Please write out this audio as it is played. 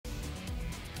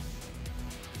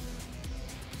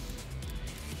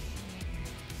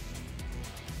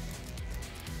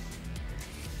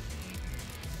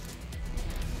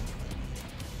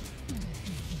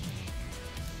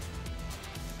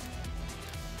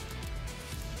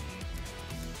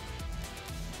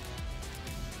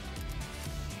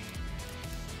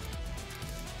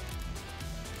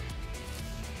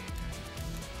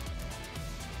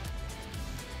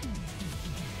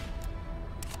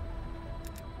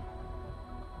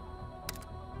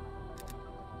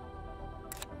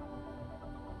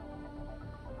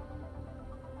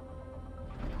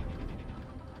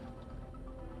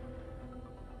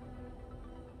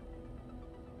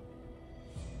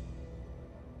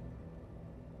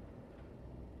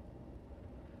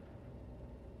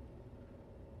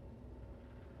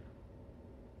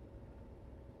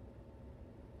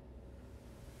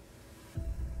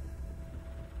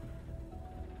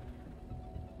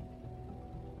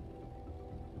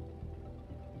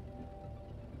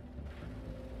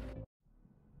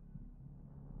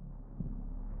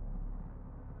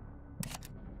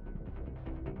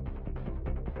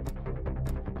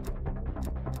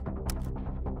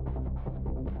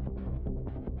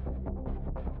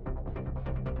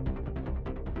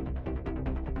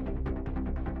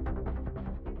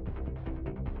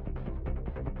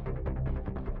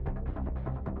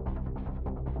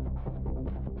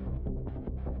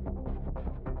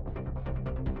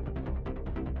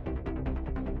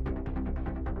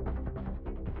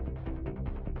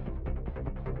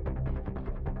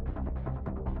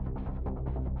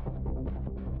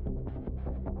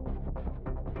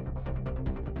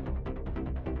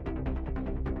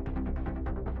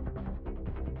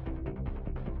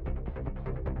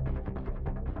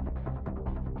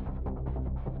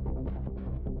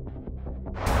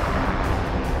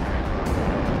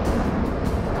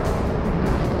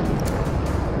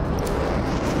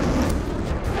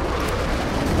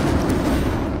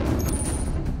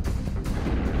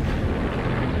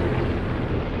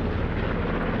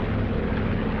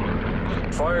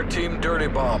Fire Team Dirty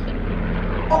Bomb.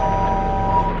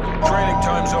 Training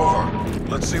time's over.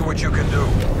 Let's see what you can do.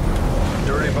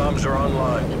 Dirty Bombs are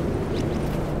online.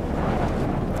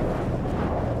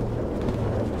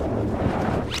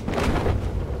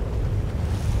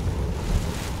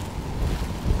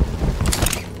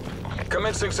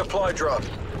 Commencing supply drop.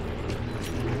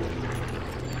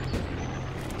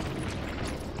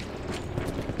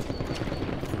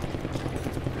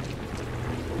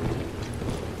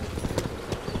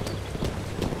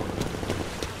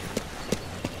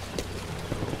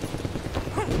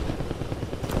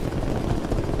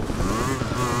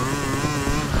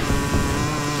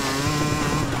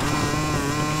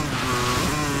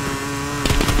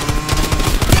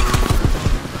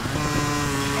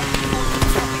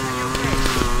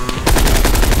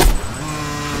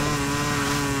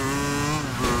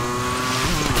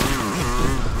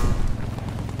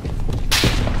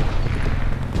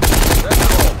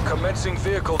 Commencing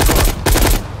vehicle drop.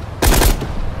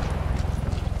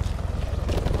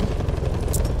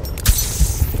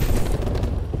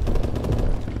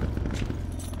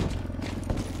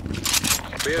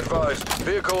 Be advised,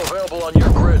 vehicle available on your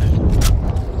grid.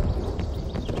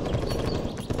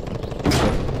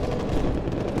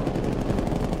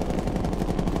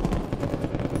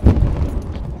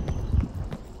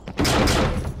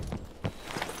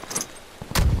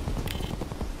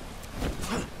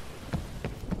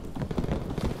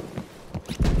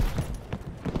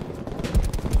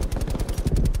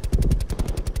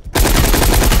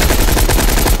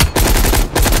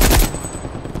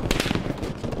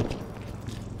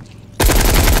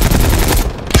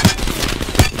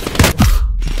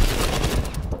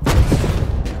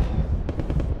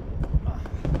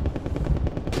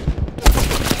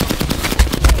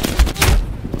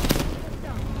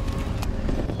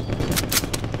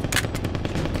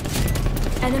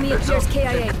 Enemy appears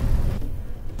KIA.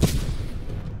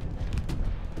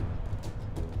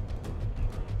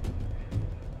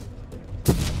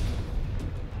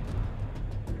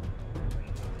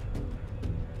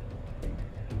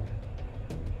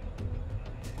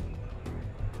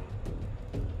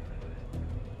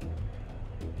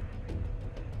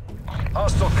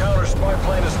 Hostile counter spy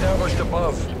plane established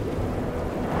above.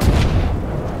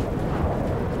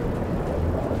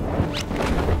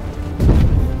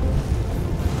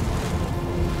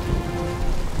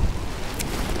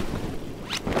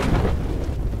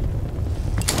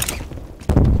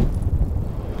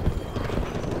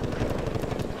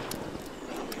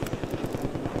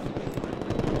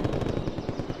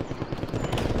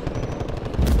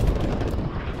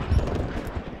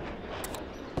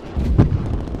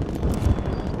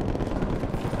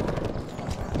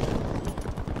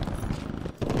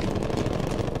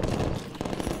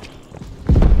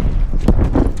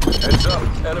 Heads up,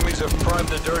 enemies have primed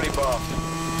the Dirty Bomb.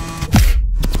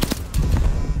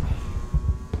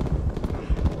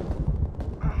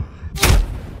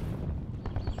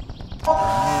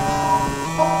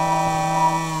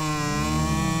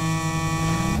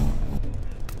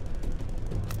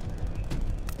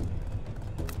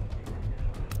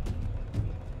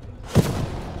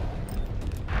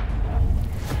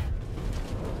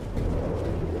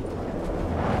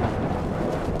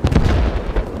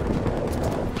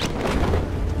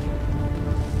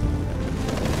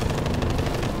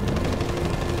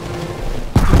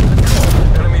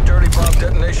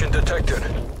 Detonation detected.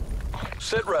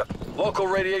 Sitrep, local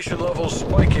radiation levels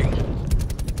spiking.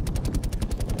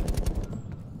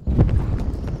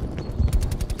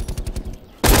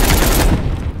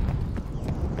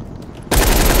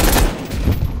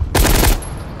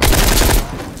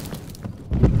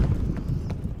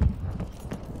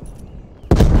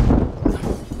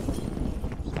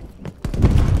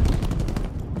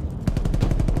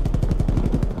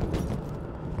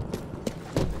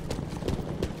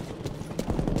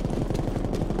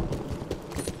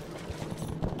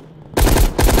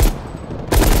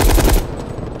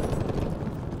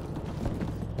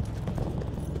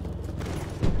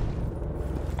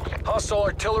 Hostile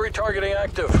artillery targeting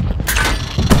active.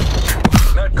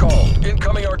 Net call.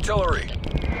 Incoming artillery.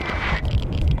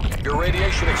 Your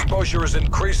radiation exposure is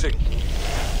increasing.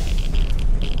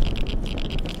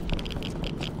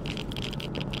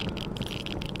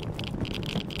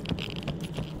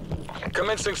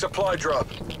 Commencing supply drop.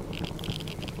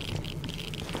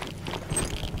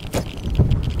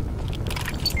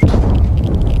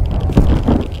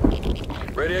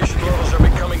 Radiation levels are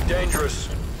becoming dangerous.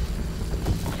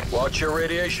 Watch your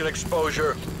radiation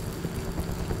exposure.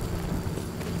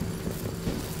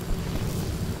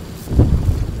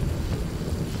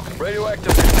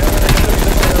 Radioactive contaminant enemies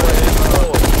in the area is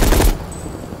known.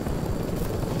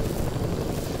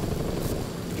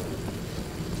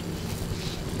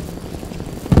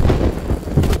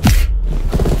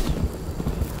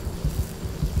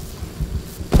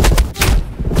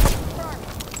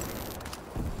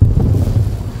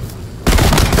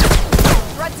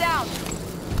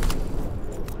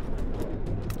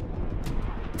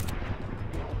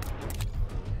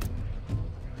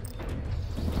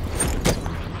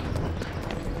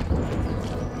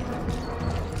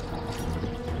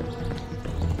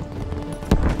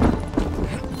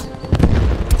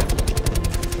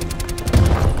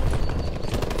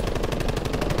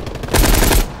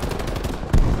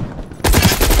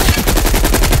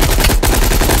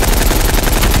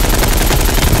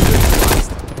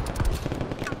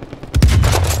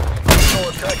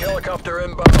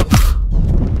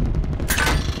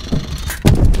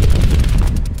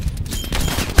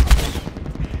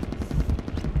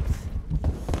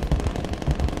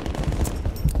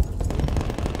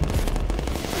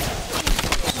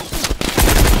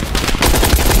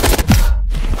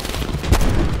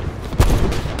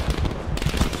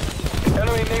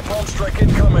 bomb strike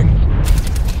incoming.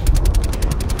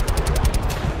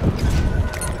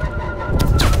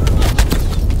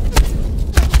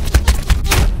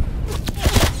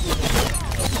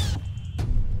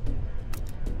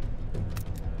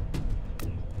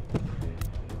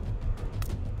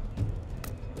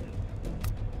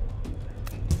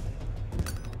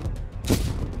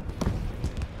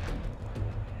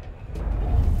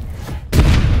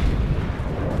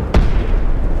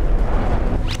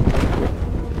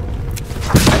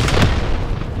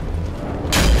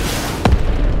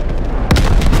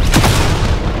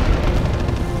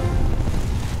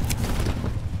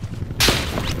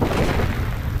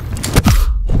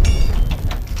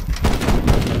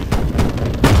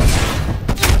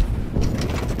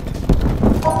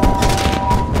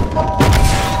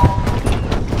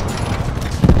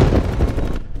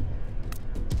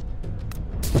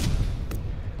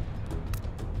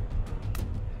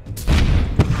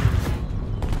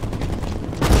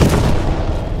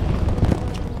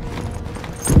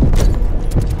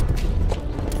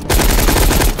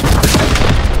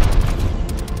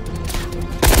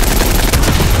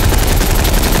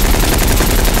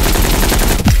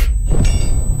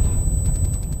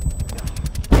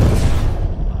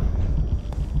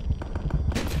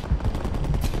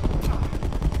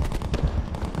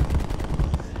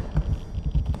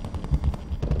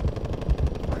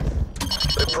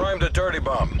 Primed a dirty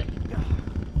bomb.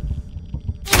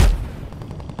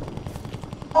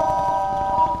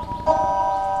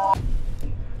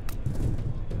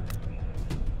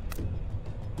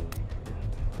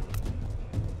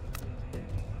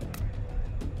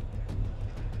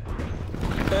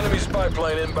 Enemy spy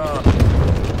plane inbound.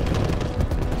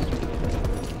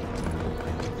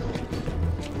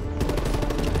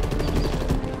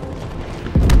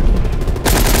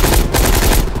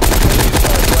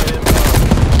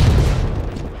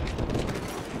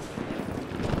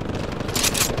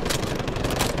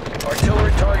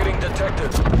 Artillery targeting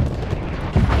detected.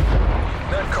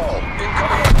 Net call.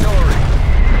 Incoming artillery.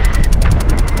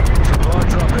 Supply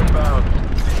drop inbound.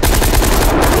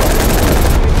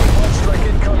 Bomb strike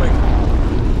incoming.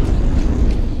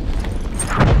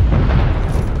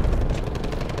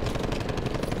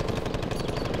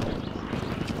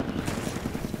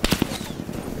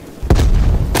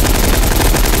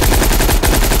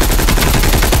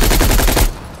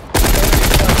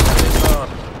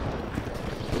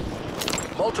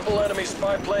 Multiple enemy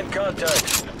spy plane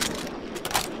contacts.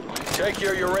 Take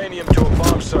your uranium to a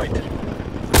bomb site.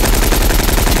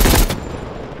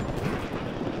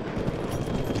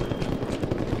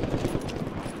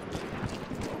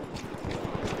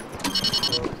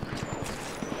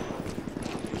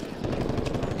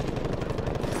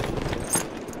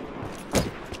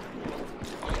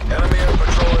 Enemy air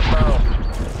patrol inbound.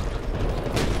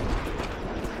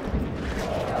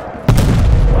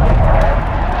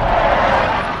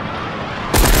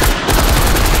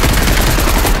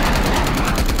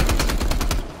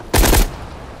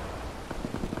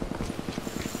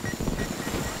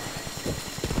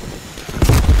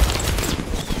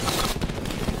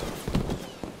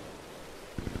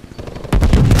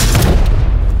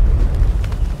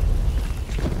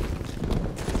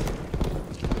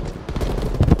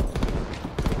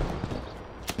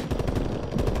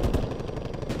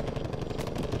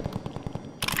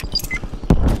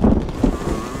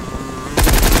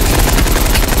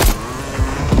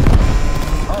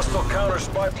 Counter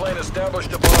spy plane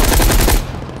established above.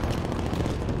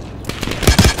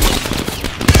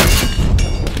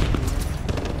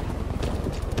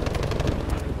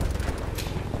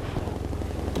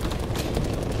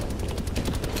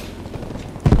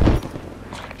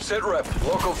 Sit rep.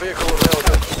 Local vehicle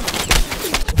available.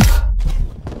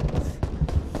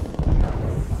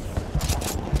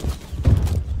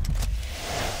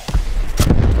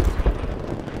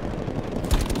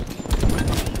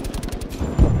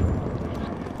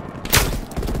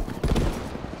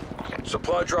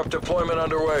 Supply drop deployment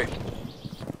underway.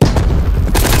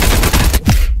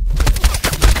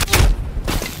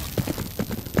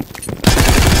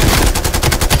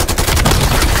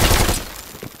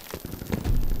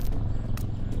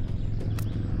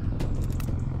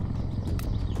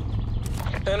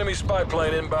 Enemy spy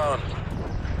plane inbound.